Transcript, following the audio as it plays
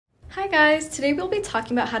Hi guys, today we'll be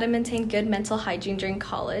talking about how to maintain good mental hygiene during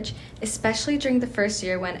college, especially during the first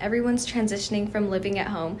year when everyone's transitioning from living at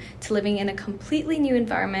home to living in a completely new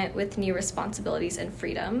environment with new responsibilities and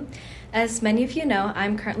freedom. As many of you know,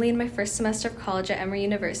 I'm currently in my first semester of college at Emory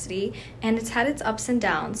University, and it's had its ups and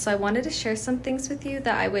downs, so I wanted to share some things with you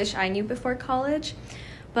that I wish I knew before college.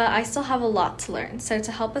 But I still have a lot to learn. So to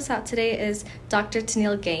help us out today is Dr.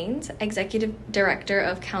 Tenille Gaines, Executive Director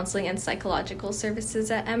of Counseling and Psychological Services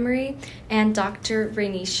at Emory, and Dr.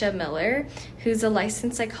 RaiNesha Miller, who's a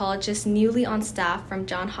licensed psychologist newly on staff from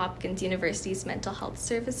Johns Hopkins University's Mental Health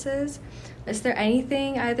Services. Is there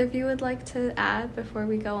anything either of you would like to add before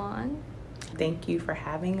we go on? Thank you for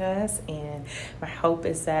having us, and my hope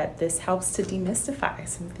is that this helps to demystify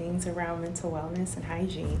some things around mental wellness and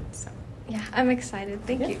hygiene. Yeah, I'm excited.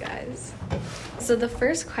 Thank you guys. So the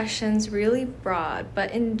first question's really broad,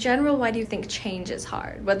 but in general, why do you think change is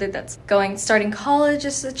hard? Whether that's starting college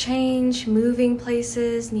is a change, moving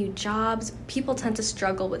places, new jobs, people tend to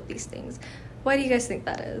struggle with these things. Why do you guys think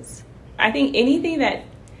that is? I think anything that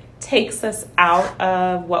takes us out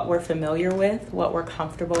of what we're familiar with, what we're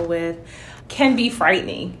comfortable with, can be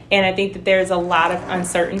frightening. And I think that there's a lot of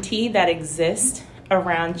uncertainty that exists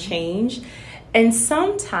around change. And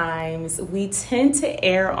sometimes we tend to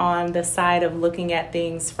err on the side of looking at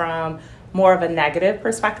things from more of a negative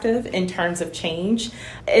perspective in terms of change,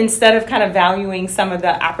 instead of kind of valuing some of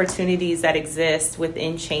the opportunities that exist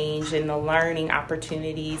within change and the learning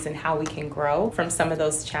opportunities and how we can grow from some of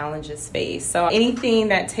those challenges faced. So anything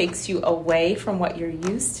that takes you away from what you're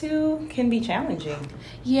used to can be challenging.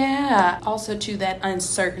 Yeah, also to that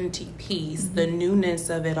uncertainty piece, the newness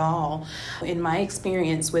of it all. In my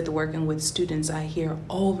experience with working with students, I hear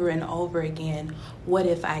over and over again, what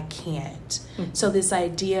if I can't? So this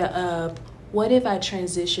idea of, what if I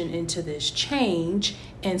transition into this change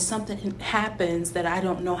and something happens that I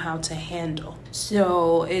don't know how to handle?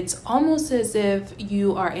 So it's almost as if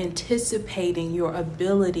you are anticipating your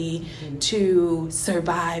ability to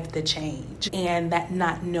survive the change. And that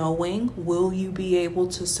not knowing, will you be able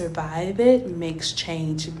to survive it, makes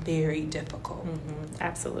change very difficult.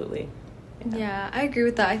 Absolutely. Yeah, I agree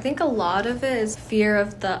with that. I think a lot of it is fear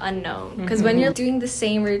of the unknown. Because when you're doing the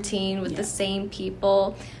same routine with the same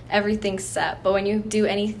people, everything's set. But when you do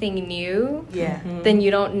anything new, then you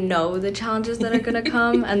don't know the challenges that are going to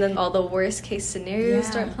come. And then all the worst case scenarios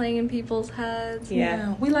start playing in people's heads.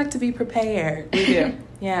 Yeah, we like to be prepared. We do.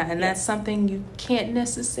 Yeah, and that's something you can't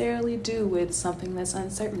necessarily do with something that's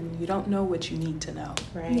uncertain. You don't know what you need to know.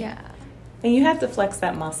 Right. Yeah. And you have to flex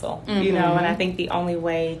that muscle, you know, and I think the only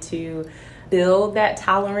way to build that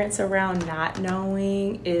tolerance around not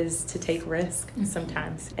knowing is to take risk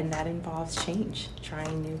sometimes. And that involves change,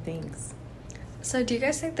 trying new things. So do you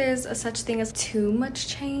guys think there's a such thing as too much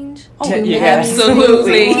change? Oh,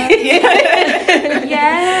 absolutely.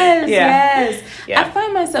 Yes. I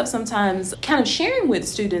find myself sometimes kind of sharing with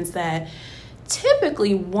students that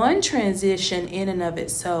typically one transition in and of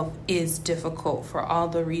itself is difficult for all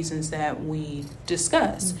the reasons that we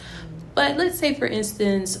discussed. But let's say, for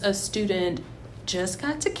instance, a student just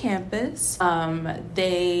got to campus.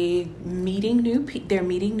 They're meeting new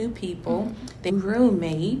people. They're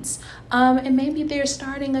roommates, and maybe they're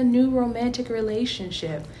starting a new romantic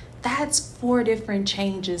relationship. That's 4 different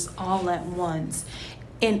changes all at once.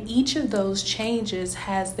 And each of those changes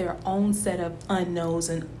has their own set of unknowns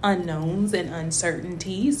and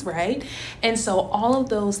uncertainties, right? And so all of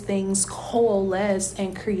those things coalesce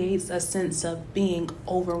and creates a sense of being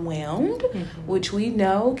overwhelmed, which we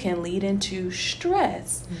know can lead into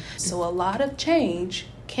stress. So a lot of change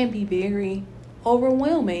can be very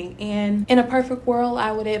overwhelming. And in a perfect world,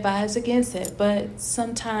 I would advise against it. But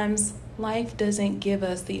sometimes life doesn't give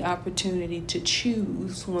us the opportunity to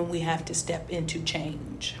choose when we have to step into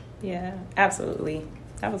change. Yeah, absolutely.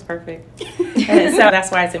 That was perfect. And so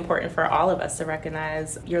that's why it's important for all of us to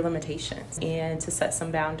recognize your limitations and to set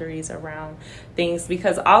some boundaries around things,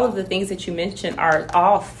 because all of the things that you mentioned are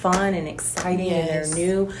all fun and exciting and they're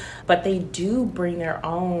new, but they do bring their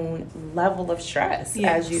own level of stress,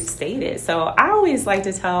 as you stated. So I always like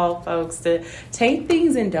to tell folks to take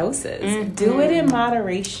things in doses. Do it in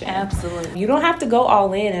moderation. Absolutely. You don't have to go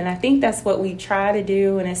all in, and I think that's what we try to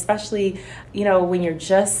do, and especially, you know, when you're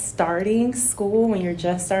just starting school, when you're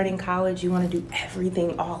just starting college, you want to do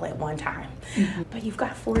everything all at one time. But you've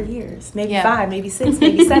got 4 years, maybe 5, maybe 6,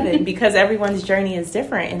 maybe 7, because everyone's journey is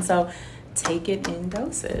different. And so take it in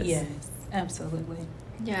doses. Yes, absolutely.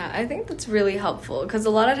 Yeah, I think that's really helpful because a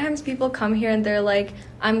lot of times people come here and they're like,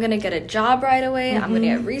 I'm going to get a job right away. I'm going to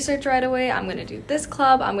get research right away. I'm going to do this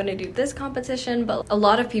club. I'm going to do this competition. But a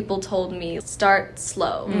lot of people told me start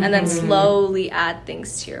slow and then slowly add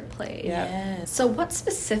things to your plate. Yes. So what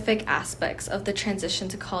specific aspects of the transition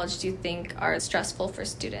to college do you think are stressful for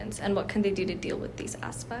students, and what can they do to deal with these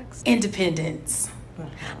aspects? Independence.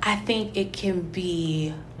 I think it can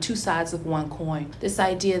be two sides of one coin. This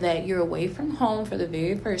idea that you're away from home for the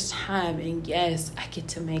very first time, and yes, I get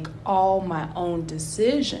to make all my own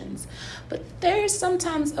decisions. But there's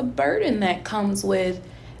sometimes a burden that comes with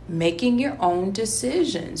making your own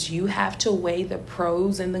decisions. You have to weigh the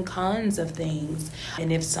pros and the cons of things.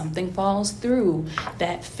 And if something falls through,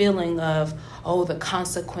 that feeling of, oh, the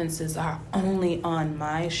consequences are only on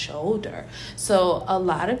my shoulder. So a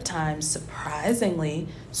lot of times, surprisingly,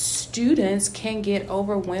 students can get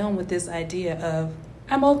overwhelmed with this idea of,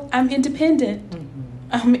 I'm independent.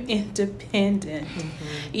 I'm independent,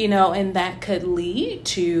 and that could lead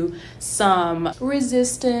to some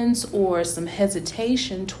resistance or some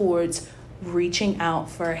hesitation towards reaching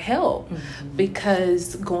out for help,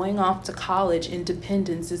 because going off to college,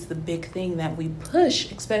 independence is the big thing that we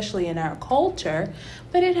push, especially in our culture,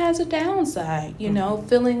 but it has a downside,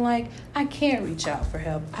 feeling like I can't reach out for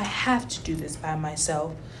help. I have to do this by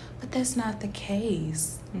myself, but that's not the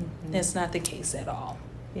case. That's not the case at all.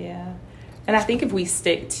 Yeah. And I think if we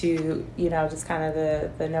stick to, just kind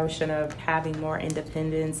of the notion of having more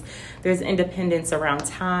independence, there's independence around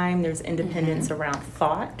time, there's independence around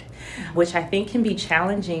thought, which I think can be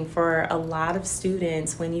challenging for a lot of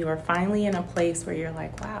students when you are finally in a place where you're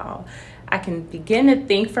like, wow, I can begin to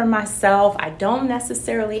think for myself. I don't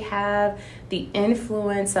necessarily have the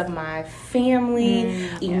influence of my family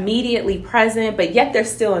immediately present, but yet they're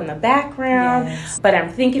still in the background. Yes. But I'm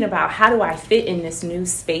thinking about, how do I fit in this new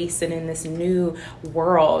space and in this new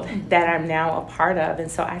world that I'm now a part of? And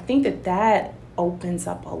so I think that opens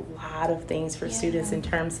up a lot of things for students in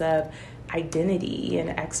terms of identity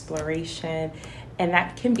and exploration. And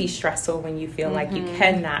that can be stressful when you feel like you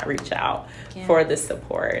cannot reach out for the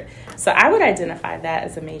support. So I would identify that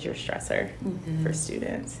as a major stressor for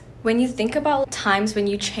students. When you think about times when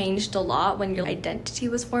you changed a lot, when your identity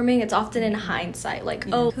was forming, it's often in hindsight, like,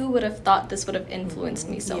 oh, who would have thought this would have influenced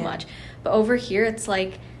me so much? But over here, it's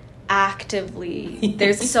like actively,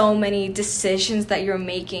 there's so many decisions that you're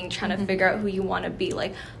making, trying to figure out who you want to be.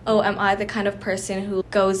 Like, oh, am I the kind of person who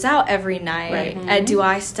goes out every night? Right. Do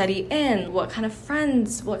I study in? What kind of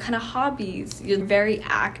friends? What kind of hobbies? You're very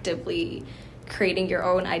actively creating your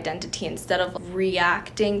own identity instead of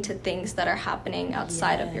reacting to things that are happening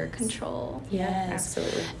outside of your control. Yes,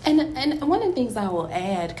 absolutely. And one of the things I will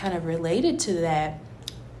add, kind of related to that,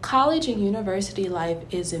 college and university life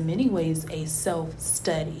is in many ways a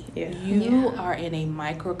self-study. You are in a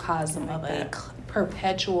microcosm of a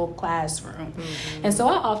perpetual classroom. And so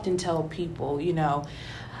I often tell people,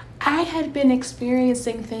 I had been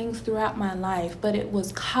experiencing things throughout my life, but it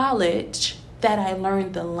was college that I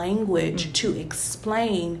learned the language to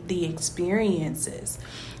explain the experiences.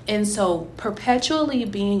 And so perpetually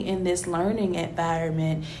being in this learning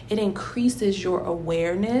environment, it increases your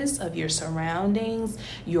awareness of your surroundings,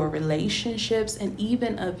 your relationships, and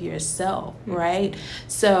even of yourself, right?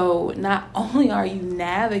 So not only are you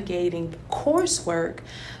navigating coursework,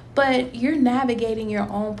 but you're navigating your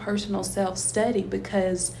own personal self-study,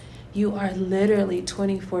 because you are literally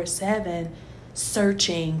 24/7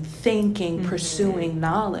 searching, thinking, pursuing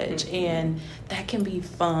knowledge. And that can be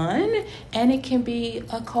fun, and it can be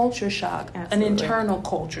a culture shock, an internal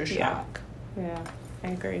culture shock. Yeah,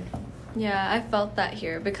 I agree. Yeah, I felt that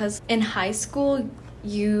here, because in high school,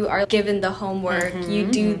 you are given the homework, you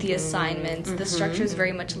do the assignments, the structure is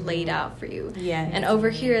very much laid out for you. And over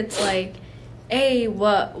here, it's like, A,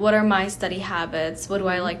 what are my study habits? What do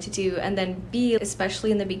I like to do? And then B,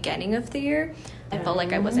 especially in the beginning of the year, I felt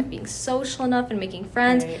like I wasn't being social enough and making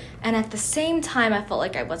friends. And at the same time, I felt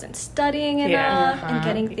like I wasn't studying enough and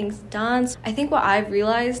getting things done. So I think what I've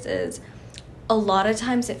realized is a lot of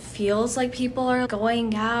times it feels like people are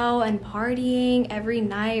going out and partying every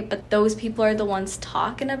night, but those people are the ones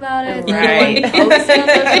talking about it. They're the ones posting on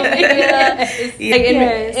social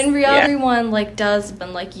media. In reality, everyone does,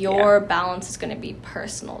 but your balance is going to be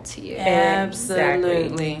personal to you.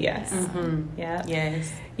 Absolutely. Yes.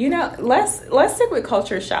 Yes. Let's stick with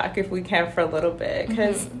culture shock if we can for a little bit,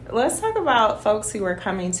 because let's talk about folks who are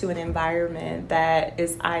coming to an environment that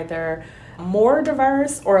is either more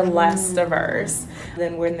diverse or less diverse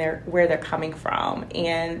than where they're coming from.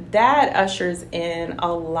 And that ushers in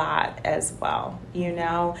a lot as well. You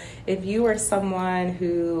know, if you are someone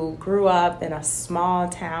who grew up in a small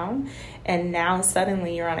town and now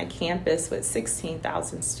suddenly you're on a campus with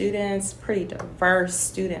 16,000 students, pretty diverse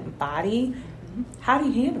student body, how do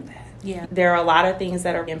you handle that? Yeah. There are a lot of things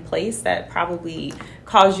that are in place that probably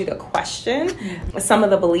cause you to question some of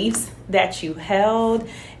the beliefs that you held.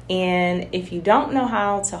 And if you don't know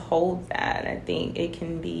how to hold that, I think it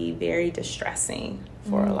can be very distressing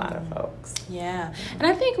for a lot of folks. Yeah. And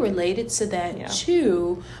I think related to that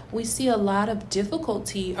too, we see a lot of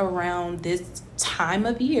difficulty around this time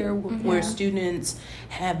of year where students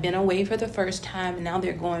have been away for the first time and now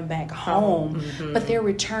they're going back home, but they're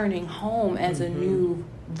returning home as a new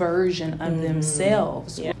version of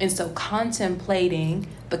themselves. Yeah. And so contemplating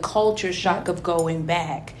the culture shock of going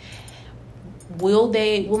back, will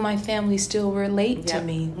my family still relate to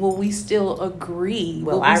me? Will we still agree?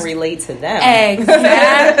 Will I relate to them?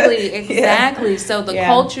 Exactly. So the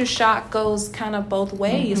culture shock goes kind of both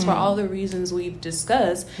ways for all the reasons we've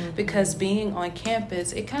discussed, because being on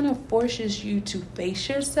campus, it kind of forces you to face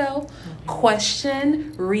yourself,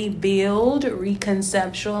 question, rebuild,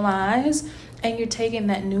 reconceptualize, and you're taking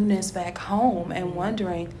that newness back home and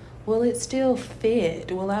wondering, will it still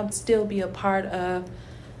fit? Will I still be a part of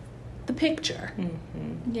the picture?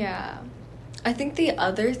 Yeah. I think the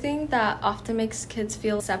other thing that often makes kids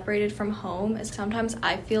feel separated from home is sometimes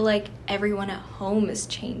I feel like everyone at home is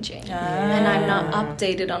changing and I'm not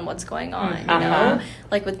updated on what's going on, you know?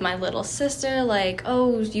 Like with my little sister, like,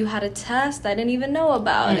 oh, you had a test? I didn't even know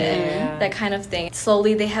about it. That kind of thing.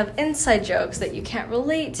 Slowly they have inside jokes that you can't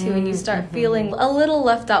relate to and you start feeling a little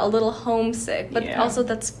left out, a little homesick. But also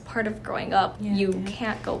that's part of growing up. You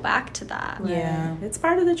can't go back to that. Yeah. It's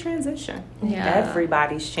part of the transition.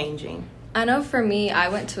 Everybody's changing. I know for me, I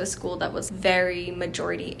went to a school that was very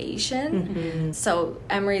majority Asian. So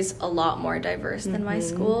Emory's a lot more diverse than my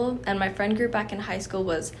school. And my friend group back in high school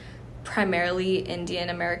was primarily Indian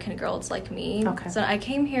American girls like me. So I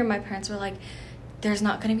came here, my parents were like, there's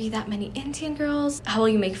not going to be that many Indian girls. How will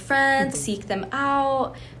you make friends? Seek them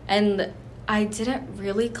out. And I didn't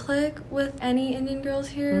really click with any Indian girls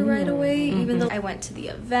here right away, even though I went to the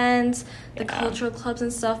events, the cultural clubs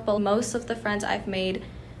and stuff. But most of the friends I've made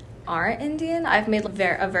aren't Indian. I've made a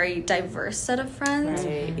very diverse set of friends.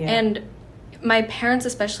 And my parents,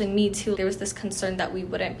 especially me too, there was this concern that we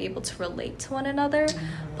wouldn't be able to relate to one another.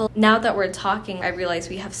 But now that we're talking, I realize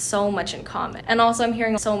we have so much in common. And also I'm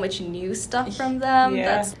hearing so much new stuff from them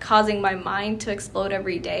that's causing my mind to explode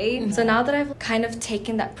every day. So now that I've kind of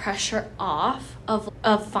taken that pressure off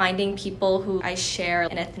of finding people who I share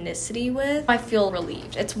an ethnicity with, I feel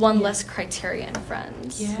relieved. It's one less criterion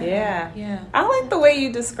friends. Yeah. I like the way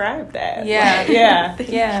you described that. Thank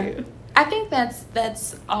you. I think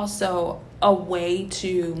that's also a way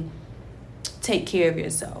to take care of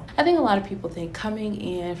yourself. I think a lot of people think coming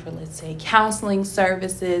in for, let's say, counseling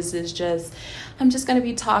services is just, I'm just going to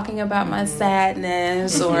be talking about my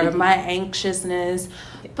sadness or my anxiousness.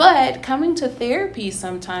 But coming to therapy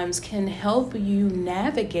sometimes can help you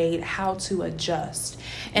navigate how to adjust.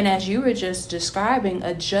 And as you were just describing,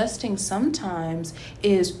 adjusting sometimes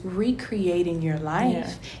is recreating your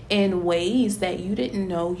life in ways that you didn't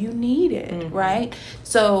know you needed, right?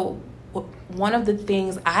 So one of the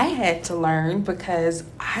things I had to learn, because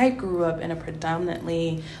I grew up in a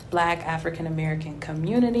predominantly Black African American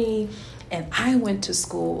community, and I went to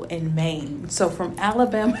school in Maine. So from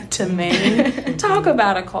Alabama to Maine, talk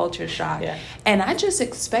about a culture shock. And I just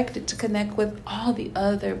expected to connect with all the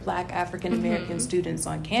other Black African American students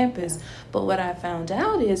on campus. But what I found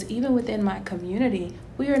out is even within my community,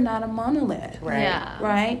 we are not a monolith.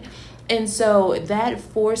 Right? And so that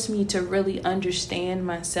forced me to really understand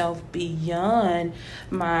myself beyond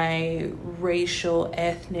my racial,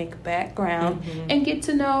 ethnic background and get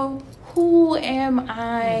to know, who am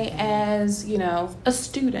I as, a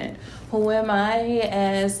student? Who am I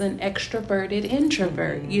as an extroverted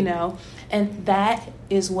introvert, And that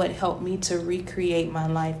is what helped me to recreate my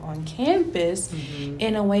life on campus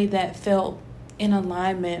in a way that felt in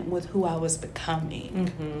alignment with who I was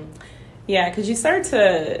becoming. Yeah, because you start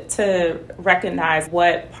to recognize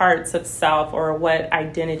what parts of self or what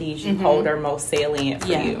identities you hold are most salient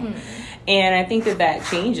for you. And I think that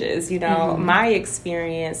changes, my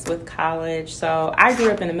experience with college. So I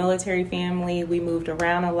grew up in a military family. We moved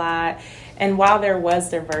around a lot. And while there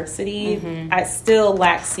was diversity, I still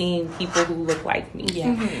lacked seeing people who look like me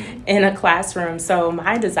in a classroom. So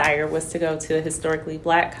my desire was to go to a historically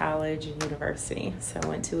Black college and university. So I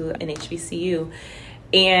went to an HBCU.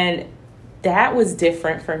 And that was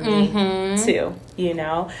different for me too, you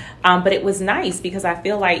know. But it was nice because I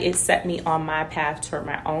feel like it set me on my path toward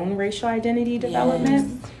my own racial identity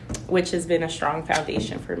development, which has been a strong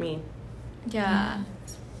foundation for me. Yeah.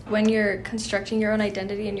 When you're constructing your own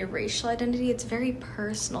identity and your racial identity, it's very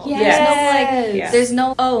personal. Yes. There's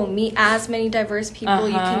no, meet as many diverse people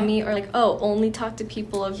you can meet, or like, only talk to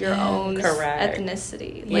people of your own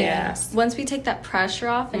ethnicity. Like, once we take that pressure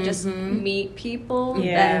off and just meet people,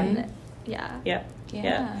 then,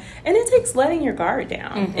 and it takes letting your guard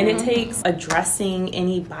down, and it takes addressing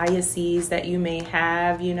any biases that you may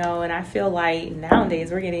have, you know. And I feel like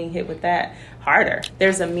nowadays we're getting hit with that harder.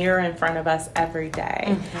 There's a mirror in front of us every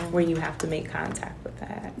day where you have to make contact with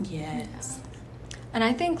that. Yes. And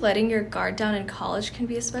I think letting your guard down in college can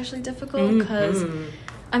be especially difficult because,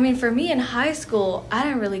 I mean, for me in high school, I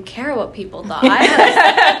didn't really care what people thought. I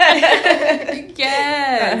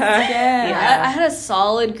had a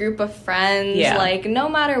solid group of friends. Like, no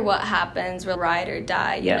matter what happens, we'll ride or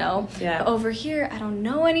die, you know? But over here, I don't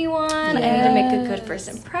know anyone. I need to make a good first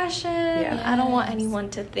impression. I don't want anyone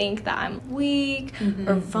to think that I'm weak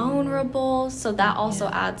or vulnerable. So that also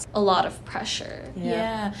adds a lot of pressure.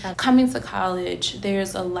 Coming to college,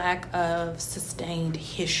 there's a lack of sustained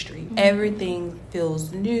history. Everything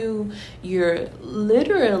feels new. You're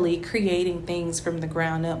literally creating things from the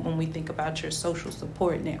ground up when we think about your social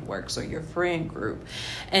support networks or your friend group.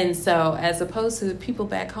 And so as opposed to the people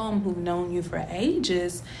back home who've known you for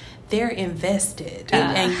ages, they're invested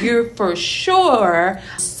and you're for sure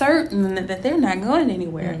certain that they're not going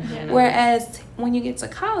anywhere. Whereas when you get to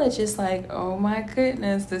college, it's like, oh my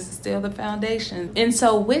goodness, this is still the foundation. And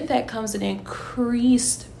so with that comes an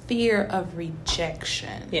increased fear of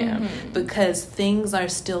rejection because things are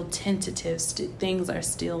still tentative, things are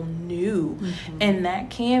still new, and that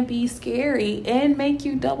can be scary and make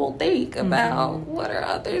you double think about what are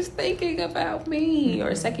others thinking about me,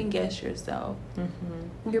 or second guess yourself.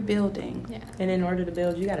 You're building, and in order to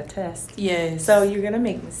build, you got to test. So you're gonna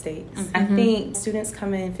make mistakes. I think students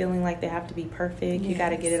come in feeling like they have to be perfect. You got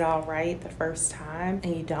to get it all right the first time,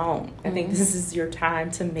 and you don't. I think this is your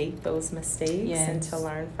time to make those mistakes and to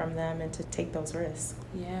learn from them and to take those risks.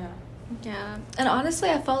 And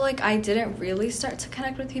honestly, I felt like I didn't really start to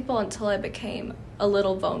connect with people until I became a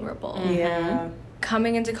little vulnerable.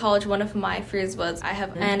 Coming into college, one of my fears was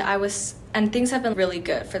and things have been really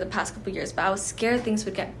good for the past couple years, but I was scared things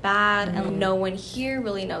would get bad and no one here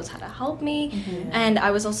really knows how to help me. And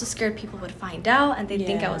I was also scared people would find out and they'd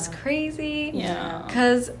think I was crazy.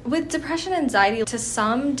 Because with depression and anxiety, to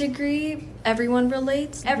some degree, everyone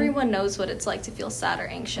relates. Everyone knows what it's like to feel sad or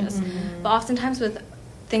anxious. But oftentimes with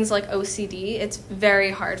things like OCD, it's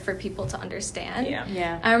very hard for people to understand.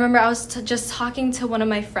 I remember I was just talking to one of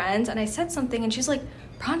my friends and I said something and she's like,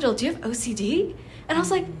 Pranjal, do you have OCD? And I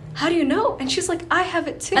was like, how do you know? And she's like, I have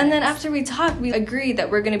it too. And then after we talked, we agreed that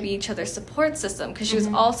we're going to be each other's support system because she was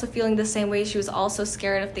also feeling the same way. She was also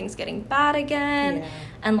scared of things getting bad again.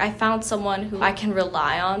 And I found someone who I can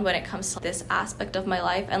rely on when it comes to this aspect of my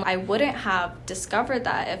life. And I wouldn't have discovered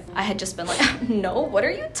that if I had just been like, no, what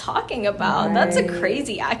are you talking about? That's a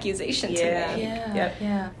crazy accusation to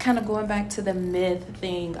me. Kind of going back to the myth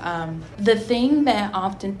thing, the thing that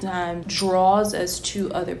oftentimes draws us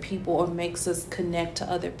to other people or makes us connect to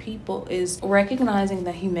other people is recognizing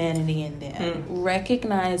the humanity in them,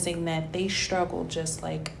 recognizing that they struggle just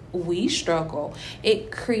like we struggle.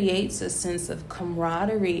 It creates a sense of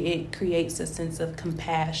camaraderie. It creates a sense of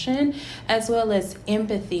compassion as well as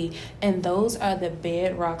empathy. And those are the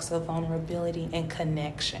bedrocks of vulnerability and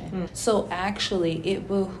connection. So actually, it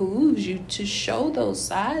behooves you to show those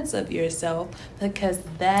sides of yourself because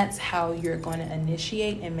that's how you're going to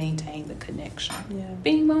initiate and maintain the connection.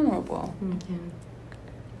 Being vulnerable.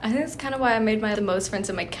 I think that's kind of why I made the most friends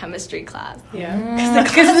in my chemistry class.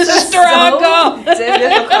 Because it's a struggle. So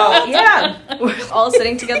difficult. We're all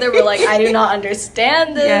sitting together. We're like, I do not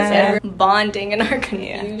understand this. And we're bonding in our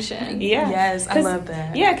confusion. Yes, I love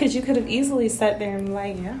that. Because you could have easily sat there and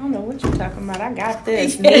like, I don't know what you're talking about. I got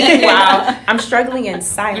this. Meanwhile, I'm struggling in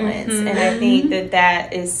silence. And I think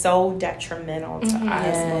that is so detrimental to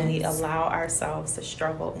us when we allow ourselves to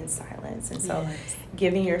struggle in silence. And so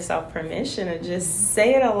giving yourself permission to just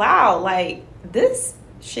say it aloud, like, this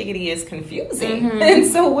shiggity is confusing. And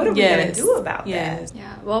so what are we going to do about that?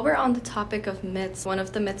 While we're on the topic of myths, one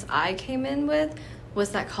of the myths I came in with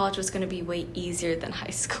was that college was going to be way easier than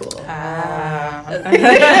high school. It's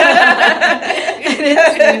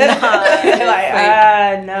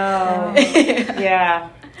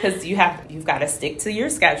not. because you've got to stick to your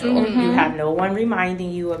schedule. You have no one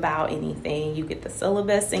reminding you about anything. You get the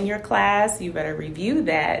syllabus in your class. You better review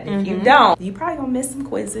that. If you don't, you probably gonna miss some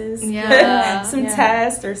quizzes, some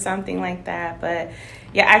tests or something like that. But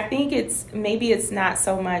yeah, I think it's not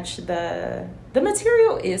so much the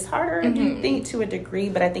material is harder, I think, to a degree,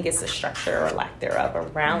 but I think it's the structure or lack thereof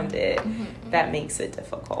around it that makes it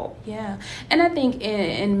difficult. Yeah. And I think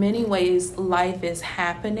in many ways, life is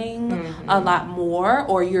happening a lot more,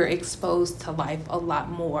 or you're exposed to life a lot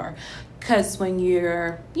more. Because when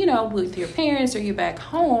you're, with your parents or you're back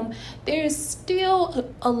home, there's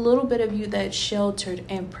still a little bit of you that's sheltered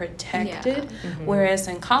and protected. Whereas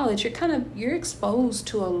in college, you're exposed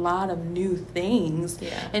to a lot of new things.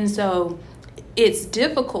 Yeah. And so it's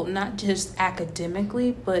difficult, not just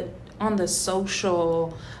academically, but on the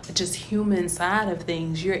social, just human side of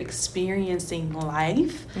things. You're experiencing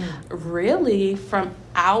life really from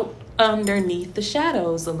out underneath the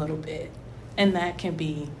shadows a little bit. And that can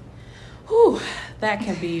be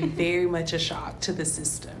very much a shock to the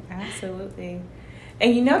system. Absolutely.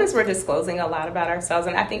 And you notice we're disclosing a lot about ourselves,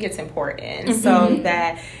 and I think it's important so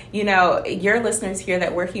that, your listeners hear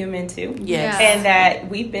that we're human too. Yes. And that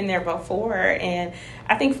we've been there before. And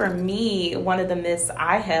I think for me, one of the myths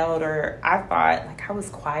I held, or I thought, like, I was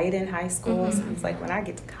quiet in high school. So it's like, when I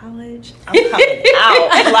get to college, I'm coming out.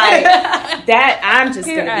 Like, that, I'm just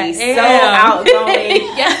going to be so outgoing.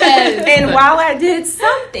 Yes. And while I did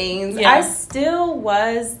some things, I still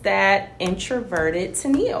was that introverted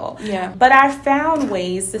Tenille. Yeah. But I found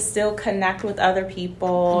ways to still connect with other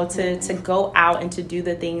people, to go out and to do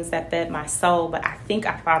the things that fed my soul. But I think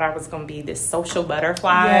I thought I was going to be this social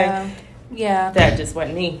butterfly. Yeah. That just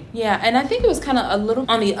wasn't me. Yeah, and I think it was kind of a little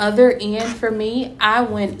on the other end for me. I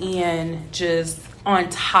went in just on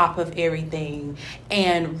top of everything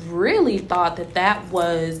and really thought that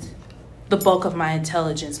was the bulk of my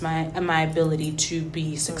intelligence, my ability to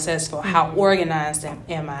be successful. How organized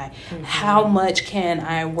am I? How much can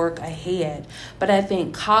I work ahead? But I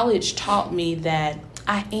think college taught me that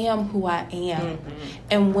I am who I am.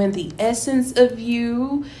 And when the essence of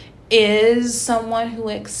you is someone who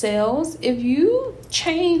excels, if you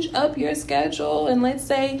change up your schedule and let's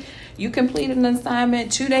say you complete an assignment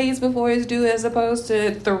 2 days before it's due as opposed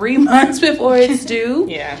to 3 months before it's due,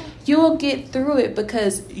 you'll get through it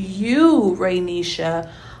because you, RaiNesha,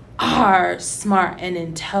 are smart and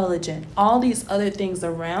intelligent. All these other things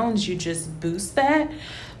around you just boost that.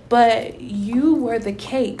 But you were the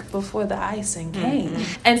cake before the icing came.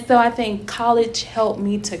 And so I think college helped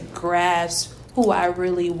me to grasp who I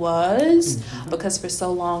really was, because for so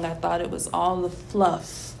long I thought it was all the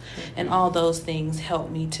fluff, and all those things helped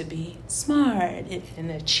me to be smart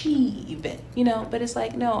and achieve, but it's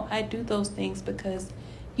like, no, I do those things because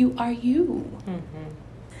you are you.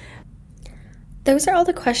 Those are all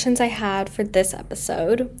the questions I had for this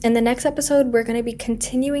episode. In the next episode, we're going to be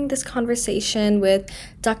continuing this conversation with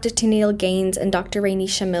Dr. Tenille Gaines and Dr.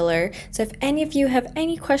 RaiNesha Miller. So if any of you have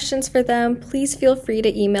any questions for them, please feel free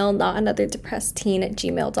to email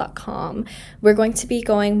notanotherdepressedteen@gmail.com. We're going to be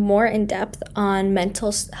going more in depth on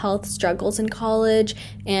mental health struggles in college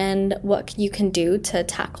and what you can do to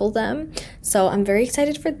tackle them. So I'm very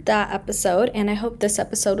excited for that episode, and I hope this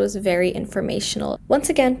episode was very informational. Once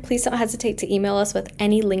again, please don't hesitate to email us with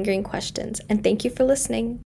any lingering questions, and thank you for listening.